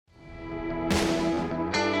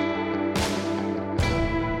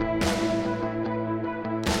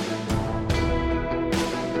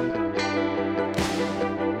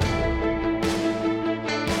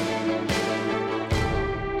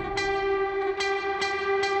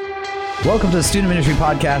Welcome to the Student Ministry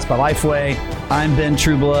Podcast by Lifeway. I'm Ben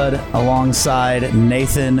Trueblood alongside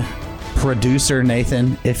Nathan, producer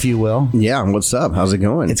Nathan, if you will. Yeah, what's up? How's it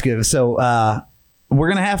going? It's good. So we're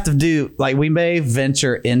going to have to do, we may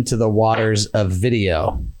venture into the waters of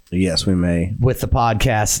video. Yes, we may. With the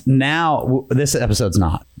podcast. Now, this episode's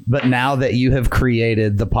not. But now that you have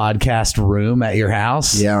created the podcast room at your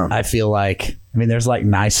house, yeah, I feel like, there's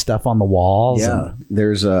nice stuff on the walls. Yeah,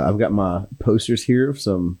 there's I've got my posters here of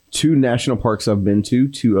two national parks I've been to,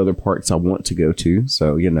 two other parks I want to go to.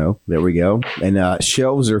 So, there we go. And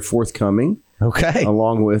shelves are forthcoming. Okay.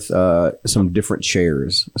 Along with some different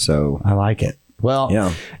chairs. So I like it. Well,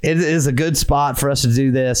 yeah. It is a good spot for us to do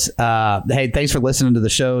this. Hey, thanks for listening to the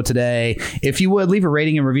show today. If you would leave a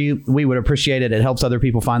rating and review, we would appreciate it. It helps other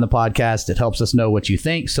people find the podcast. It helps us know what you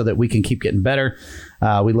think so that we can keep getting better.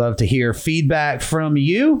 We love to hear feedback from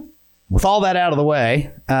you. With all that out of the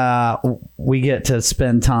way, we get to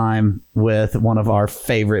spend time with one of our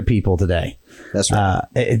favorite people today. That's right.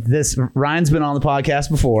 Ryan's been on the podcast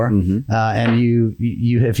before, and you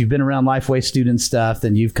if you've been around Lifeway student stuff,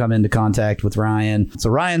 then you've come into contact with Ryan. So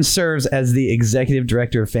Ryan serves as the executive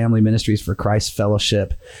director of family ministries for Christ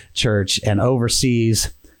Fellowship Church and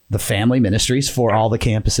oversees the family ministries for all the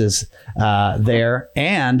campuses there.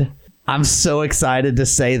 And I'm so excited to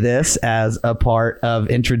say this as a part of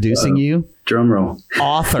introducing you. Drum roll.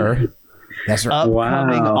 Author. That's right.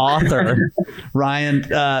 Upcoming author. Ryan,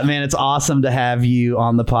 man, it's awesome to have you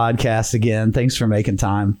on the podcast again. Thanks for making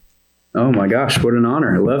time. Oh my gosh, what an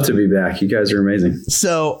honor. I love to be back. You guys are amazing.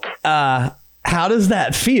 So how does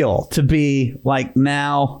that feel to be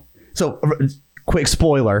now? So quick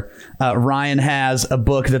spoiler, Ryan has a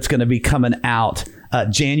book that's going to be coming out.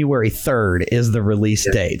 January 3rd is the release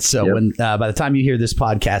date. So when by the time you hear this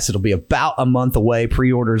podcast, it'll be about a month away.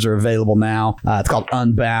 Pre-orders are available now. It's called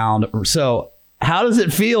Unbound. So how does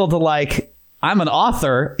it feel to I'm an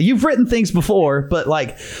author. You've written things before,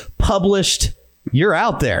 but published, you're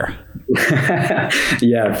out there.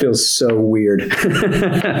 Yeah, it feels so weird.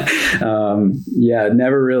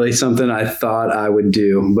 Never really something I thought I would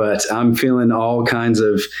do, but I'm feeling all kinds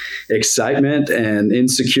of excitement and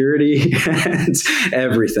insecurity and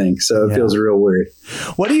everything. So it feels real weird.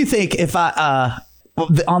 What do you think if on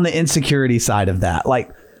the insecurity side of that,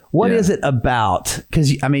 what is it about?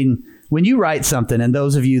 Because when you write something, and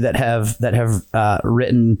those of you that have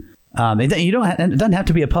written, it doesn't have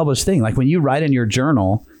to be a published thing. When you write in your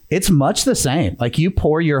journal, it's much the same. You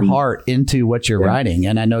pour your heart into what you're writing.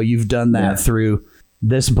 And I know you've done that through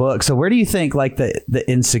this book. So where do you think the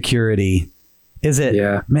insecurity, is it,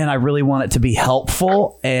 man, I really want it to be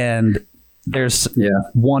helpful and there's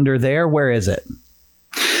wonder there? Where is it?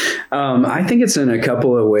 I think it's in a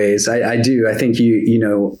couple of ways. I do. I think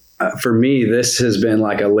for me, this has been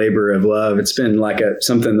a labor of love. It's been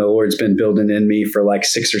something the Lord's been building in me for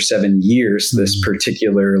 6 or 7 years, this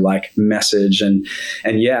particular message. And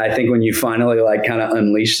I think when you finally kind of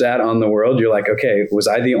unleash that on the world, you're okay, was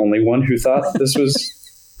I the only one who thought this was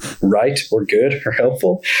right or good or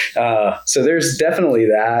helpful? So there's definitely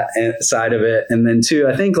that side of it. And then too,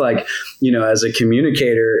 I think as a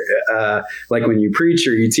communicator, when you preach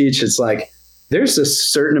or you teach, it's there's a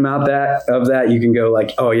certain amount of that you can go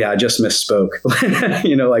oh yeah, I just misspoke.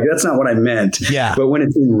 That's not what I meant. Yeah. But when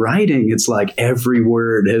it's in writing, it's every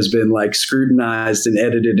word has been scrutinized and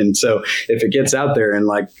edited. And so if it gets out there and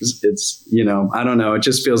it's, I don't know, it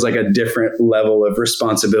just feels like a different level of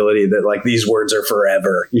responsibility that these words are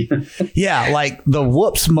forever. Yeah. The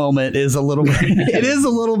whoops moment is a little bit, it is a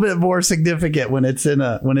little bit more significant when it's in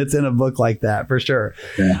a book like that, for sure.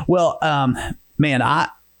 Yeah. Well, man,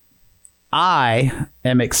 I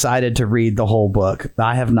am excited to read the whole book.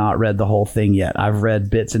 I have not read the whole thing yet. I've read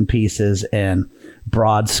bits and pieces and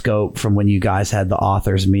broad scope from when you guys had the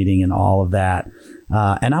authors meeting and all of that.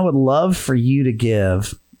 And I would love for you to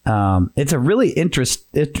give, it's a really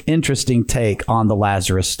interesting take on the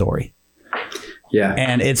Lazarus story. Yeah.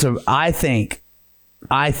 And it's I think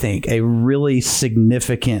a really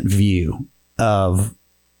significant view of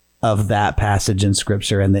that passage in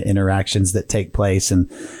scripture and the interactions that take place. And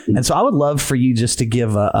so I would love for you just to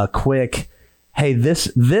give a quick, hey,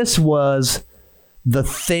 this was the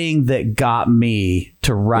thing that got me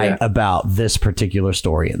to write about this particular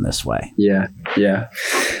story in this way. Yeah. Yeah.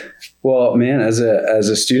 Well, man, as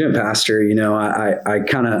a student pastor, I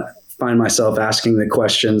kind of find myself asking the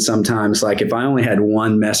question sometimes, like, if I only had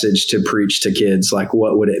one message to preach to kids, like,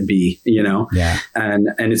 what would it be, Yeah. And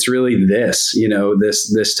it's really this,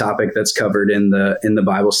 this topic that's covered in the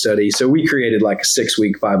Bible study. So we created like a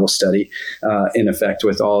 6-week Bible study, in effect,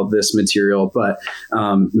 with all of this material. But,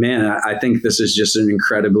 man, I think this is just an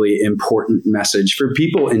incredibly important message for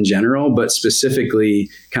people in general, but specifically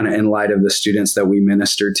kind of in light of the students that we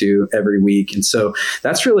minister to every week. And so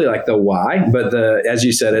that's really like the why. But as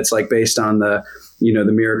you said, it's like based on the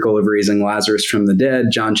miracle of raising Lazarus from the dead,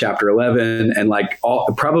 John chapter 11, and like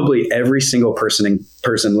probably every single person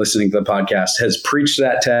listening to the podcast has preached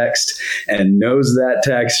that text and knows that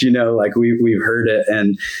text. Like we've heard it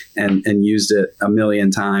and used it a million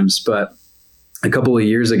times. But a couple of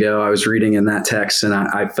years ago, I was reading in that text, and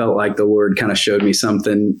I felt like the Lord kind of showed me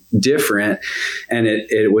something different. And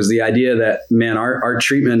it was the idea that, man, our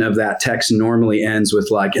treatment of that text normally ends with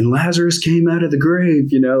like, and Lazarus came out of the grave,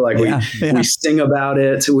 we sing about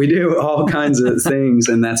it. We do all kinds of things.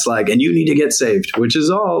 And that's like, and you need to get saved, which is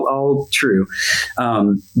all true.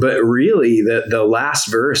 But really the last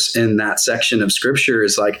verse in that section of scripture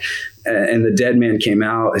is like, and the dead man came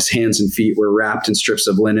out, his hands and feet were wrapped in strips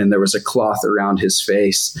of linen. There was a cloth around his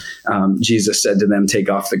face. Jesus said to them, take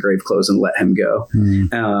off the grave clothes and let him go.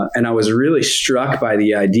 And I was really struck by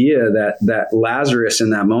the idea that Lazarus in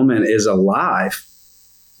that moment is alive,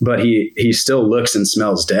 but he still looks and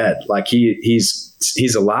smells dead. Like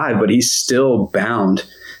he's alive, but he's still bound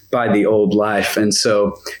by the old life. And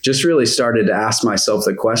so just really started to ask myself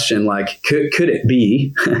the question, like, could it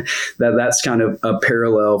be that's kind of a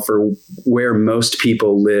parallel for where most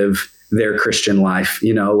people live their Christian life?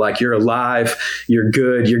 Like you're alive, you're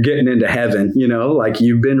good, you're getting into heaven, like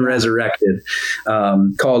you've been resurrected,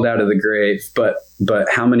 called out of the grave. But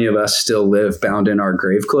how many of us still live bound in our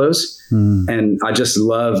grave clothes? And I just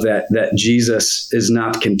love that Jesus is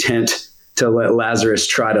not content to let Lazarus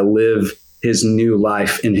try to live his new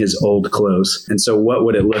life in his old clothes. And so what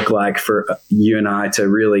would it look like for you and I to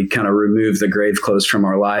really kind of remove the grave clothes from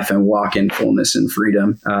our life and walk in fullness and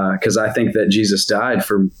freedom? Because I think that Jesus died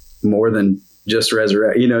for more than just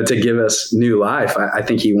resurrect, to give us new life. I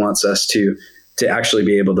think he wants us to actually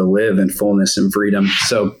be able to live in fullness and freedom.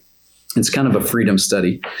 So it's kind of a freedom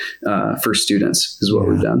study for students is what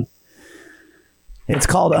we've done. It's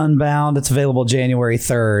called Unbound. It's available January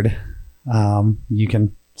 3rd. You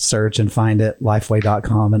can search and find it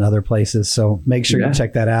lifeway.com and other places. So make sure you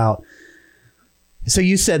check that out. So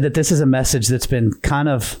you said that this is a message that's been kind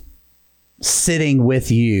of sitting with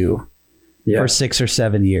you for 6 or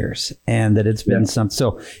 7 years, and that it's been something.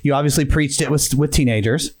 So you obviously preached it with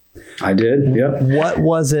teenagers. I did. Yep. What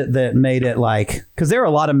was it that made it like, because there are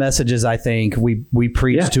a lot of messages I think we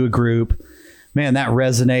preached to a group, man, that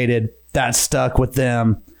resonated, that stuck with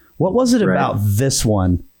them. What was it about this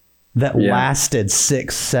one that lasted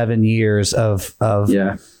 6-7 years of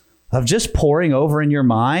just pouring over in your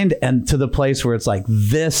mind, and to the place where it's like,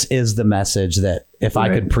 this is the message that if I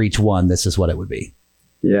could preach one, this is what it would be?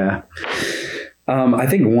 Yeah. I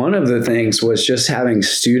think one of the things was just having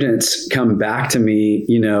students come back to me,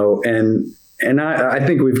 and I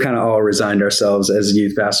think we've kind of all resigned ourselves as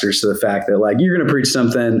youth pastors to the fact that, like, you're going to preach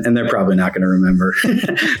something and they're probably not going to remember,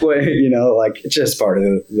 like it's just part of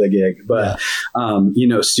the gig. But,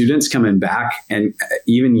 students coming back and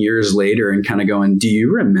even years later and kind of going, do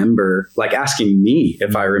you remember, like asking me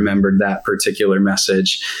if I remembered that particular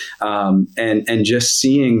message, and just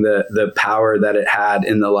seeing the power that it had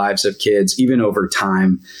in the lives of kids, even over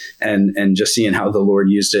time, and just seeing how the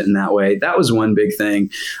Lord used it in that way. That was one big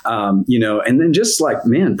thing, and then just like,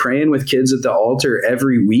 man, praying with kids at the altar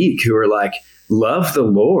every week who are like, love the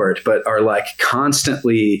Lord, but are like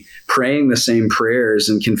constantly praying the same prayers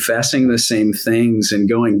and confessing the same things and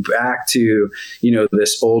going back to,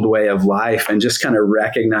 this old way of life, and just kind of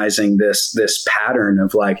recognizing this pattern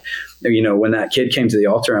of like, when that kid came to the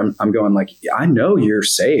altar, I'm going like, I know you're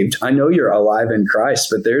saved. I know you're alive in Christ,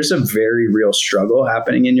 but there's a very real struggle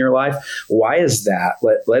happening in your life. Why is that?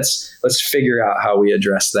 Let's figure out how we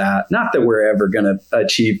address that. Not that we're ever going to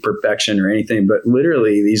achieve perfection or anything, but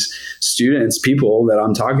literally these students, people that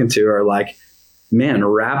I'm talking to are like, man,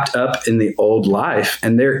 wrapped up in the old life.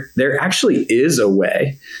 And there actually is a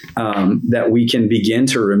way that we can begin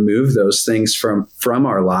to remove those things from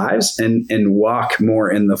our lives and walk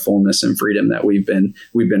more in the fullness and freedom that we've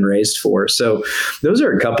been raised for. So those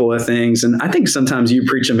are a couple of things. And I think sometimes you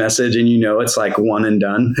preach a message and it's like one and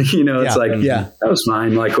done. It's like, that was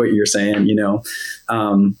fine, like what you're saying,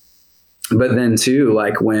 but then too,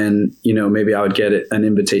 like when, maybe I would get an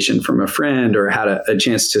invitation from a friend or had a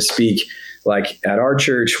chance to speak like at our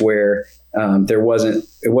church where, it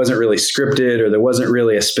wasn't really scripted, or there wasn't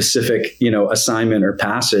really a specific, assignment or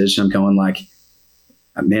passage. I'm going like,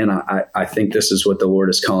 man, I think this is what the Lord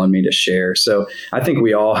is calling me to share. So I think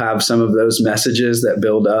we all have some of those messages that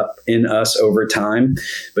build up in us over time,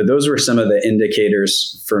 but those were some of the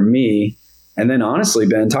indicators for me. And then honestly,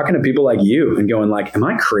 Ben, talking to people like you and going like, am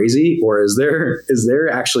I crazy? Or is there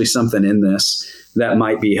actually something in this that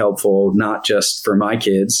might be helpful, not just for my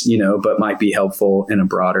kids, but might be helpful in a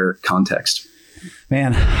broader context?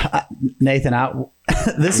 Man, Nathan,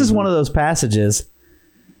 this is one of those passages,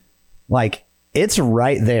 like, it's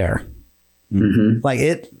right there. Mm-hmm.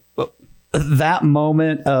 Like that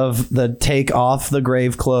moment of the take off the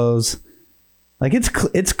grave clothes, like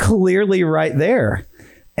it's clearly right there.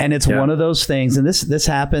 And it's one of those things. And this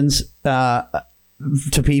happens to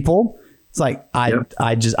people. It's like,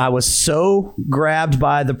 I was so grabbed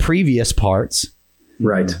by the previous parts,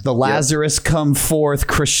 right? The Lazarus come forth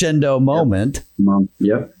crescendo moment.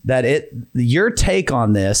 Yep. That your take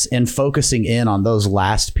on this and focusing in on those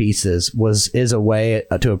last pieces is a way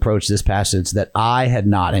to approach this passage that I had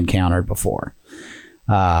not encountered before.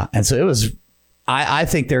 And so it was, I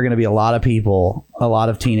think there are going to be a lot of people, a lot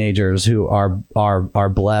of teenagers who are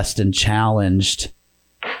blessed and challenged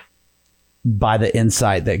by the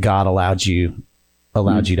insight that God allowed you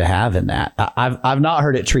to have in that. I've not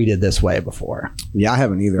heard it treated this way before. Yeah, I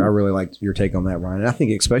haven't either. I really liked your take on that, Ryan. And I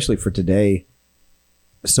think especially for today,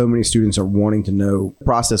 so many students are wanting to know the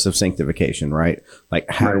process of sanctification, right? Like,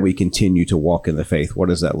 how do we continue to walk in the faith? What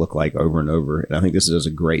does that look like over and over? And I think this does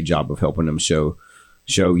a great job of helping them show,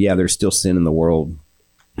 there's still sin in the world,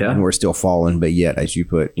 and we're still fallen, but yet, as you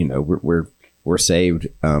put, we're saved,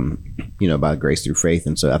 by grace through faith.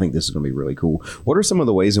 And so I think this is going to be really cool. What are some of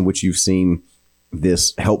the ways in which you've seen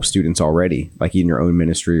this help students already, like in your own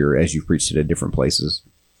ministry or as you've preached it at different places?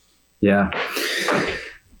 Yeah.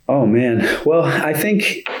 Oh man. Well, I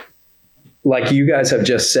think like you guys have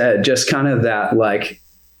just said, just kind of that like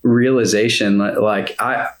realization, like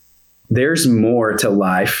there's more to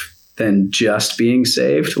life than just being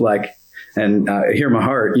saved. Like, and hear my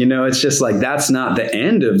heart, it's just like, that's not the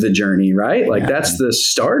end of the journey, right? Like that's the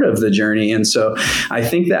start of the journey. And so I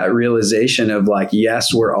think that realization of like,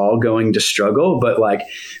 yes, we're all going to struggle, but like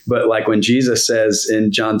when Jesus says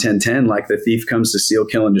in John 10:10, like the thief comes to steal,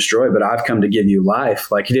 kill, and destroy, but I've come to give you life.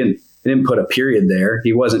 Like he didn't put a period there.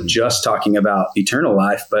 He wasn't just talking about eternal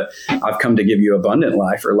life, but I've come to give you abundant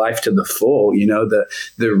life, or life to the full.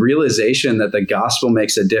 The realization that the gospel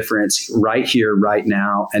makes a difference right here, right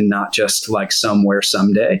now, and not just like somewhere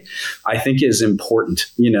someday, I think is important,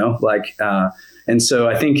 and so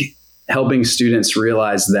I think helping students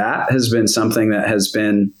realize that has been something that has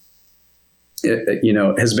been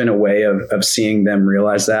a way of seeing them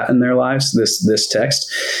realize that in their lives, this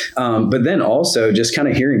text. But then also just kind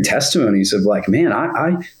of hearing testimonies of like, man,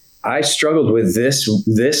 I struggled with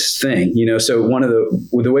this thing, so one of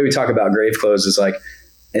the way we talk about grave clothes is like,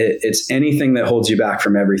 it's anything that holds you back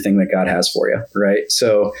from everything that God has for you. Right.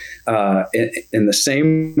 So, in the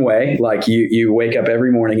same way, like you wake up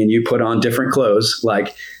every morning and you put on different clothes,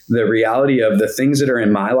 like the reality of the things that are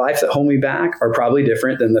in my life that hold me back are probably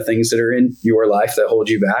different than the things that are in your life that hold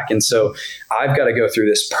you back. And so I've got to go through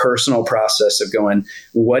this personal process of going,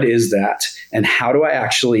 what is that? And how do I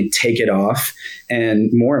actually take it off? And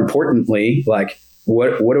more importantly, like,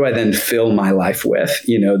 what do I then fill my life with,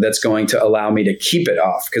 that's going to allow me to keep it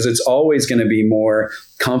off? Because it's always going to be more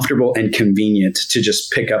comfortable and convenient to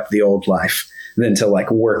just pick up the old life than to like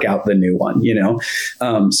work out the new one,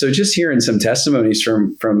 So just hearing some testimonies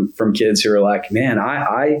from kids who are like, man,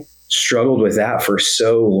 I struggled with that for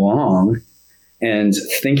so long, and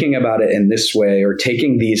thinking about it in this way, or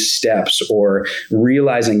taking these steps, or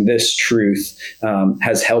realizing this truth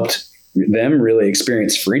has helped them really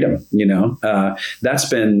experience freedom. That's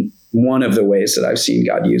been one of the ways that I've seen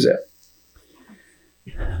God use it.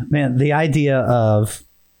 Man, the idea of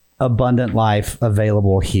abundant life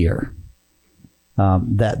available here,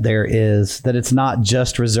 that it's not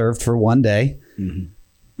just reserved for one day,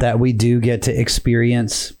 that we do get to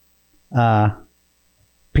experience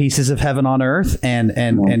pieces of heaven on earth,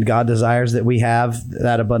 and God desires that we have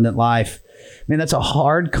that abundant life. I mean, that's a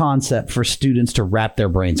hard concept for students to wrap their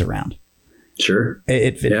brains around. Sure.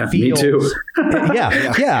 It feels, me too.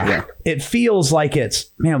 Yeah. It feels like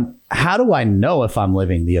man, how do I know if I'm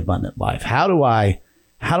living the abundant life? How do I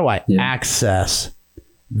access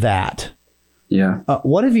that? Yeah.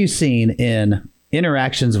 What have you seen in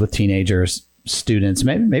interactions with teenagers, students,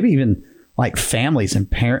 maybe even like families and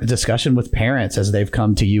discussion with parents as they've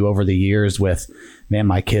come to you over the years with, man,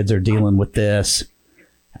 my kids are dealing with this.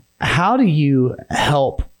 How do you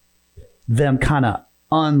help them kind of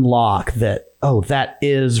unlock that, oh, that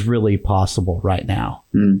is really possible right now.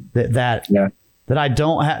 That I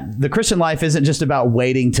don't have, the Christian life isn't just about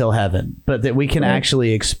waiting till heaven, but that we can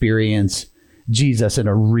actually experience Jesus in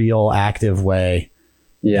a real active way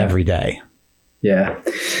every day. Yeah.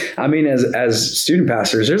 I mean, as student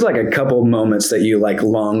pastors, there's like a couple moments that you like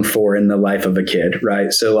long for in the life of a kid,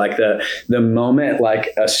 right? So like the moment like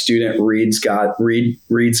a student reads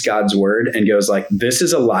God's word and goes like, this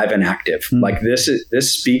is alive and active. Like this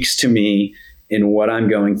speaks to me in what I'm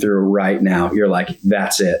going through right now. You're like,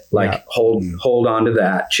 that's it. Like hold on to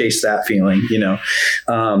that, chase that feeling, you know.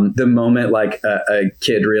 The moment like a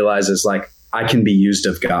kid realizes like, I can be used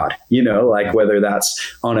of God, you know, like whether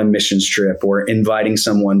that's on a missions trip or inviting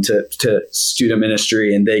someone to student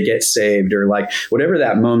ministry and they get saved, or like whatever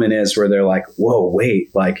that moment is where they're like, whoa,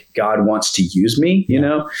 wait, like God wants to use me, you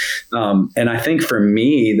know? And I think for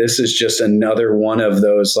me, this is just another one of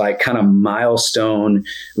those like kind of milestone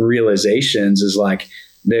realizations is like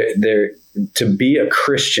to be a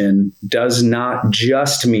Christian does not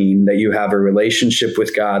just mean that you have a relationship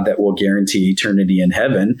with God that will guarantee eternity in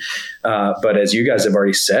heaven. But as you guys have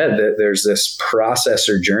already said, that there's this process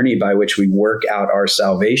or journey by which we work out our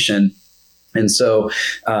salvation. And so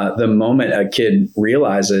the moment a kid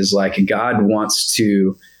realizes like God wants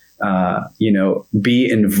to be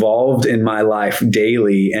involved in my life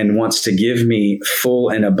daily and wants to give me full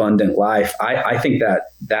and abundant life, I think that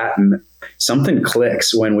something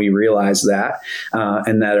clicks when we realize that,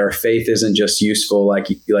 and that our faith isn't just useful, like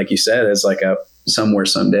you said, as like a somewhere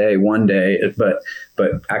someday, one day, but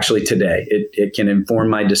actually today. It can inform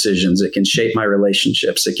my decisions. It can shape my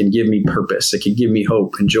relationships. It can give me purpose. It can give me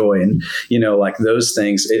hope and joy. And, like those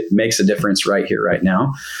things, it makes a difference right here, right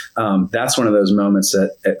now. That's one of those moments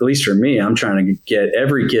that, at least for me, I'm trying to get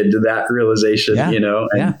every kid to that realization,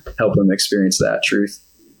 and help them experience that truth.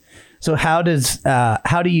 So how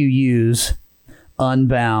do you use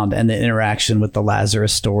Unbound and the interaction with the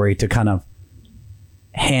Lazarus story to kind of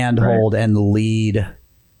handhold and lead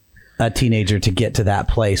a teenager to get to that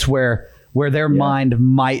place where their mind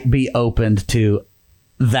might be opened to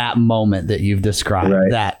that moment that you've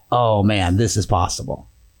described, that, oh man, this is possible.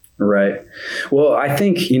 Right. Well, I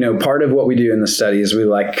think, part of what we do in the study is we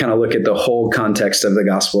kind of look at the whole context of the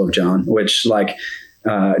Gospel of John, which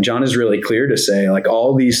John is really clear to say,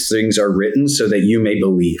 all these things are written so that you may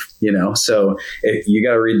believe, so you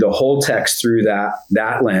got to read the whole text through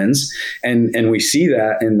that lens. And we see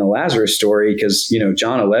that in the Lazarus story because,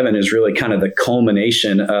 John 11 is really kind of the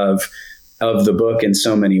culmination of the book in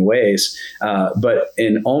so many ways. But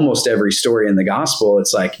in almost every story in the gospel,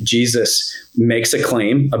 it's like Jesus makes a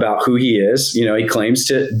claim about who he is. He claims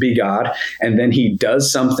to be God, and then he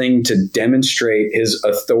does something to demonstrate his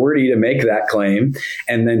authority to make that claim.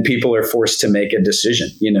 And then people are forced to make a decision,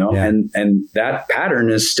 and that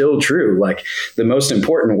pattern is still true. The most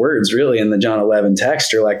important words really in the John 11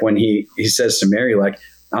 text are when he says to Mary,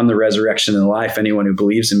 I'm the resurrection and the life. Anyone who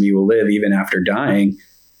believes in me will live even after dying.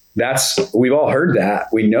 We've all heard that.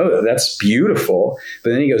 We know that's beautiful. But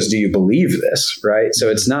then he goes, do you believe this? Right.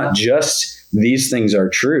 So it's not just these things are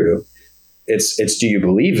true. It's do you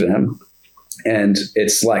believe them? And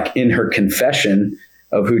it's in her confession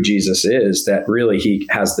of who Jesus is that really he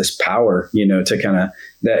has this power, to kind of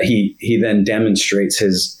that he then demonstrates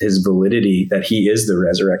his validity, that he is the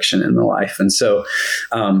resurrection and the life. And so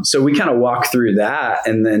we kind of walk through that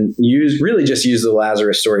and then use the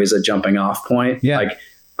Lazarus story as a jumping off point. Yeah.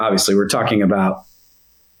 Obviously we're talking about,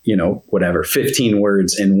 15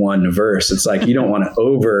 words in one verse. It's you don't want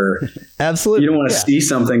to absolutely. You don't want to see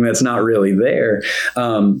something that's not really there.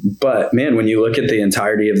 But man, when you look at the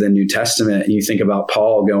entirety of the New Testament and you think about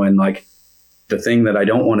Paul going the thing that I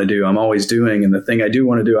don't want to do, I'm always doing. And the thing I do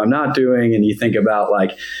want to do, I'm not doing. And you think about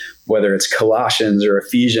whether it's Colossians or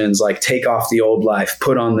Ephesians, take off the old life,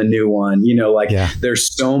 put on the new one,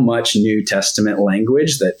 There's so much New Testament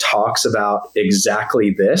language that talks about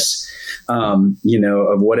exactly this,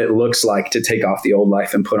 of what it looks like to take off the old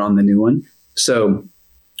life and put on the new one. So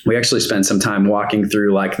we actually spent some time walking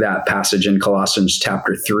through that passage in Colossians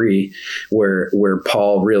chapter 3, where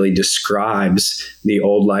Paul really describes the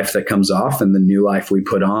old life that comes off and the new life we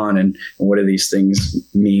put on, and what do these things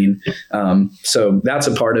mean. So that's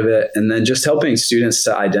a part of it. And then just helping students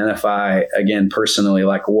to identify, again, personally,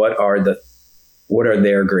 what are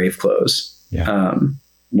their grave clothes? Yeah.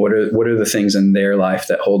 What are the things in their life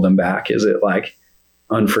that hold them back? Is it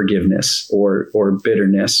unforgiveness or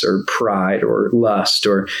bitterness or pride or lust,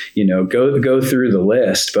 or go through the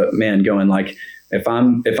list, but man, going if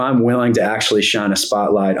I'm willing to actually shine a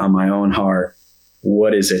spotlight on my own heart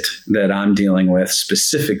what is it that I'm dealing with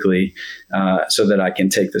specifically, so that I can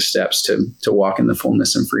take the steps to walk in the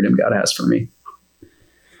fullness and freedom God has for me.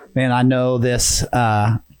 Man, I know this.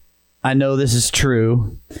 I know this is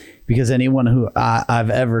true because anyone who I've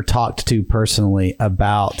ever talked to personally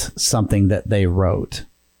about something that they wrote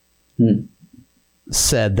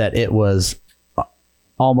said that it was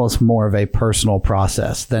almost more of a personal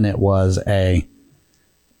process than it was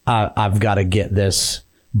I've got to get this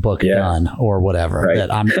book done or whatever. Right.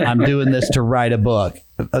 That I'm doing this to write a book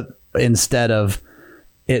instead of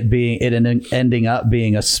it ending up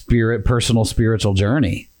being a personal spiritual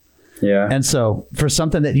journey. Yeah. And so for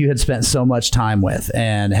something that you had spent so much time with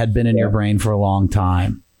and had been in your brain for a long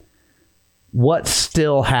time, what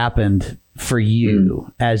still happened for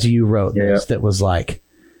you as you wrote this that was like,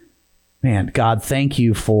 man, God, thank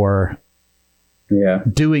you for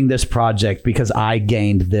doing this project because I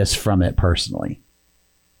gained this from it personally?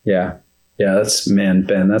 Yeah. Yeah,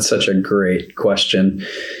 Ben, that's such a great question.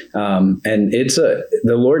 And the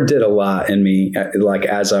Lord did a lot in me, like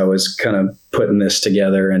as I was kind of putting this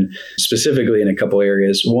together, and specifically in a couple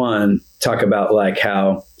areas. One, talk about like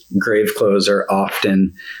how grave clothes are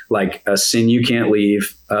often like a sin you can't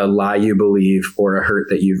leave, a lie you believe, or a hurt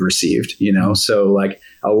that you've received, So like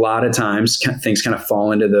a lot of times things kind of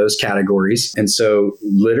fall into those categories. And so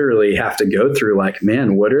literally have to go through like,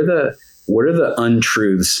 man, what are the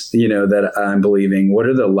untruths, that I'm believing? What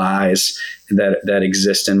are the lies that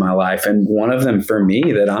exist in my life? And one of them for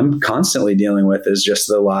me that I'm constantly dealing with is just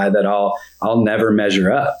the lie that I'll never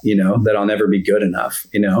measure up, that I'll never be good enough,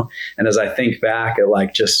 And as I think back at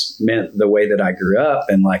like just the way that I grew up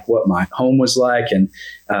and like what my home was like, and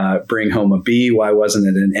bring home a B, why wasn't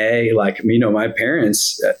it an A? Like, my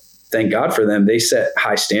parents, thank God for them, they set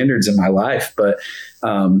high standards in my life, but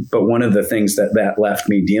one of the things that left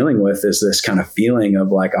me dealing with is this kind of feeling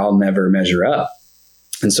of like, I'll never measure up.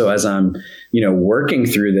 And so as I'm, working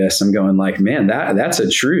through this, I'm going like, man, that's a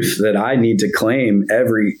truth that I need to claim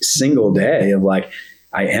every single day of like,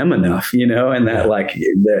 I am enough, and that like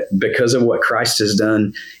that because of what Christ has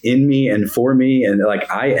done in me and for me, and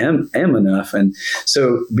like, I am enough. And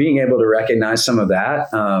so being able to recognize some of that,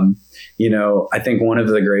 I think one of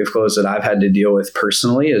the grave clothes that I've had to deal with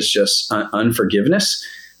personally is just unforgiveness.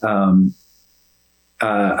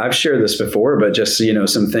 I've shared this before, but just,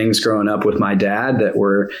 some things growing up with my dad that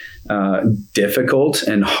were difficult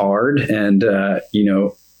and hard, and,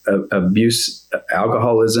 abuse,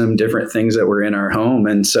 alcoholism, different things that were in our home.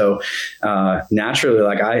 And so naturally,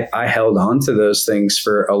 like I held on to those things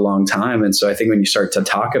for a long time. And so I think when you start to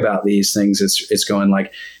talk about these things, it's going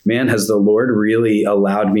like, man, has the Lord really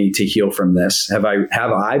allowed me to heal from this? Have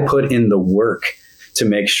I put in the work to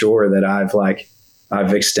make sure that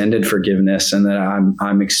I've extended forgiveness and that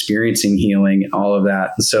I'm experiencing healing and all of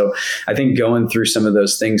that. And so I think going through some of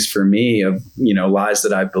those things for me of, lies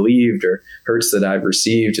that I've believed or hurts that I've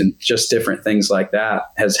received and just different things like that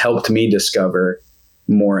has helped me discover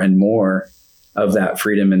more and more of that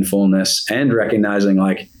freedom and fullness, and recognizing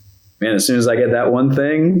like, man, as soon as I get that one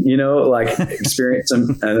thing, like experience them,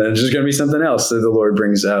 and then there's just going to be something else that the Lord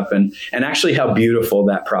brings up, and actually how beautiful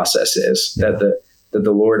that process is, that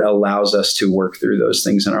the Lord allows us to work through those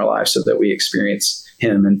things in our lives so that we experience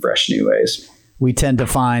Him in fresh new ways. We tend to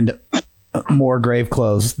find more grave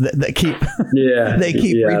clothes that keep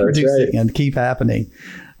reproducing and keep happening.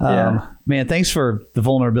 Man, thanks for the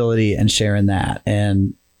vulnerability and sharing that,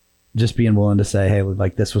 and just being willing to say, hey,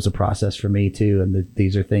 like this was a process for me too, and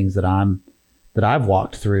these are things that I've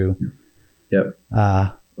walked through. Yep.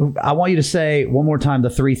 I want you to say one more time the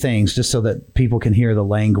three things, just so that people can hear the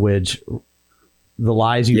language. The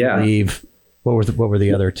lies you believe. What were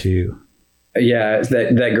the other two? Yeah,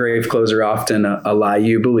 that grave clothes are often a lie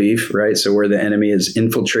you believe, right? So where the enemy has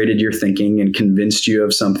infiltrated your thinking and convinced you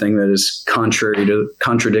of something that is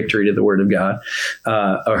contradictory to the Word of God.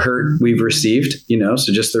 A hurt we've received,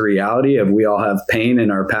 so just the reality of we all have pain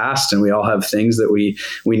in our past, and we all have things that we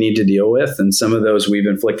need to deal with, and some of those we've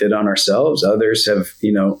inflicted on ourselves. Others have,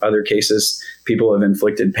 other cases people have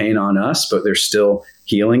inflicted pain on us, but there's still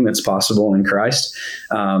healing that's possible in Christ.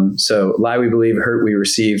 So lie we believe, hurt we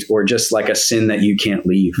received, or just like a sin that you can't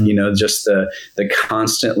leave, just the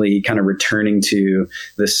constantly kind of returning to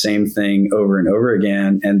the same thing over and over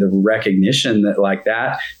again. And the recognition that like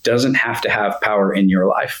that doesn't have to have power in your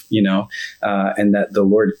life, and that the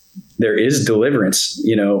Lord, there is deliverance,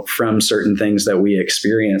 from certain things that we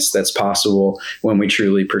experience that's possible when we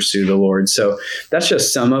truly pursue the Lord. So that's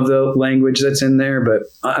just some of the language that's in there. But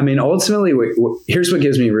I mean, ultimately, here's what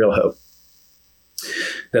gives me real hope.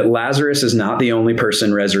 That Lazarus is not the only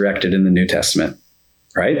person resurrected in the New Testament,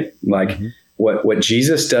 right? Like what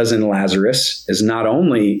Jesus does in Lazarus is not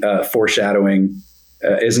only foreshadowing,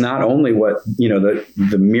 is not only what,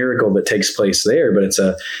 the miracle that takes place there, but it's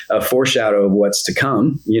a foreshadow of what's to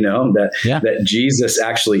come, that Jesus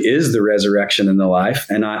actually is the resurrection and the life.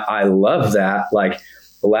 And I love that. Like,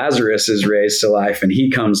 Lazarus is raised to life and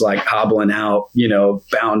he comes like hobbling out,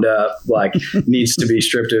 bound up, like needs to be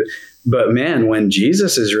stripped of. But man, when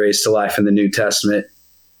Jesus is raised to life in the New Testament,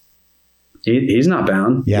 he's not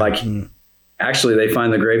bound. Yeah. Like, actually, they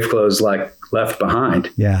find the grave clothes like left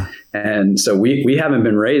behind. Yeah. And so we haven't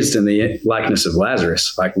been raised in the likeness of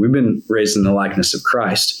Lazarus. Like, we've been raised in the likeness of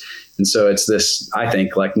Christ. And so it's this, I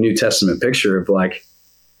think, like New Testament picture of like,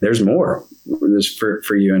 there's more. There's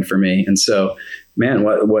for you and for me. And so, man,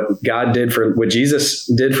 what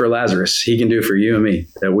Jesus did for Lazarus, he can do for you and me,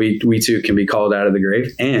 that we too can be called out of the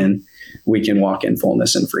grave and we can walk in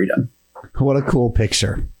fullness and freedom. What a cool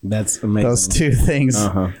picture. That's amazing. Those two things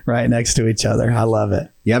right next to each other. I love it.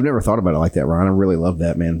 Yeah, I've never thought about it like that, Ryan. I really love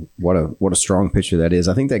that, man. What a strong picture that is.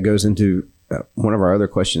 I think that goes into one of our other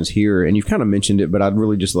questions here, and you've kind of mentioned it, but I'd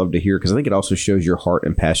really just love to hear, because I think it also shows your heart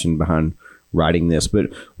and passion behind writing this. But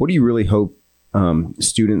what do you really hope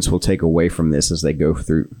students will take away from this as they go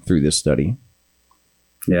through this study?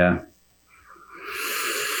 Yeah.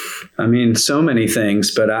 I mean, so many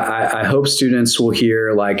things, but I hope students will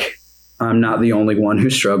hear, like, I'm not the only one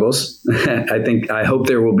who struggles. I hope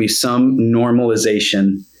there will be some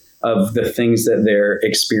normalization of the things that they're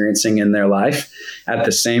experiencing in their life. At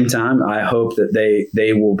the same time, I hope that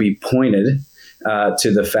they will be pointed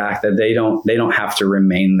to the fact that they don't have to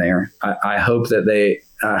remain there. I hope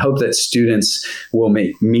that students will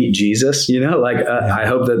meet Jesus, I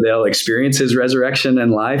hope that they'll experience his resurrection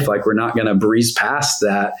and life. Like, we're not going to breeze past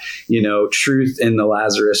that, truth in the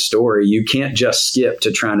Lazarus story. You can't just skip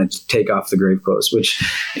to trying to take off the grave clothes, which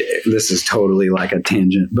this is totally like a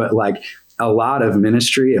tangent, but like, a lot of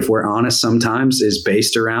ministry, if we're honest, sometimes is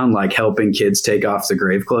based around like helping kids take off the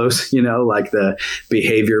grave clothes, like the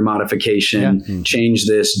behavior modification, change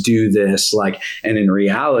this, do this, like, and in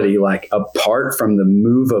reality, like, apart from the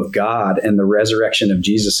move of God and the resurrection of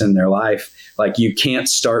Jesus in their life, like, you can't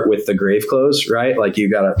start with the grave clothes, right? Like, you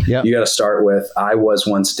gotta start with, I was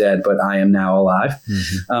once dead, but I am now alive.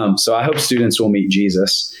 So I hope students will meet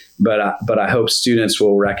Jesus. But I hope students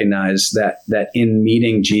will recognize that in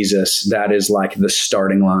meeting Jesus, that is like the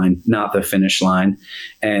starting line, not the finish line,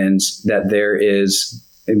 and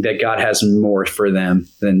that God has more for them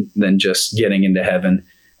than just getting into heaven.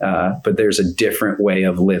 But there's a different way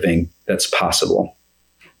of living that's possible.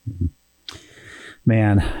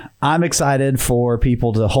 Man, I'm excited for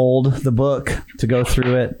people to hold the book, to go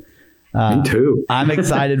through it. Me too. I'm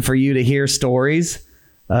excited for you to hear stories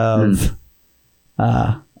of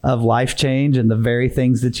life change and the very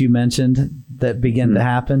things that you mentioned that begin to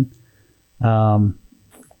happen. Man,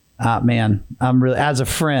 I'm really, as a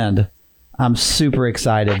friend, I'm super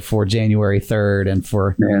excited for January 3rd and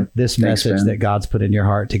for this message that God's put in your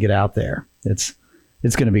heart to get out there. It's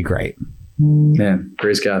going to be great. Man,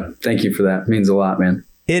 praise God. Thank you for that. It means a lot, man.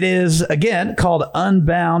 It is, again, called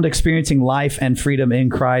Unbound, Experiencing Life and Freedom in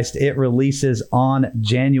Christ. It releases on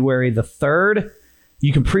January the 3rd.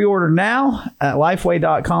 You can pre-order now at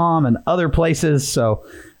lifeway.com and other places. So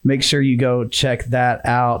make sure you go check that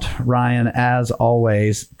out. Ryan, as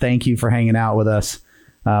always, thank you for hanging out with us.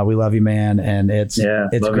 We love you, man. And it's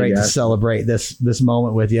great to celebrate this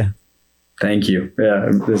moment with you. Thank you. Yeah,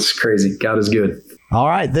 it's crazy. God is good. All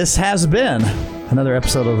right. This has been another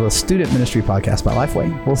episode of the Student Ministry Podcast by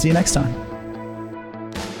Lifeway. We'll see you next time.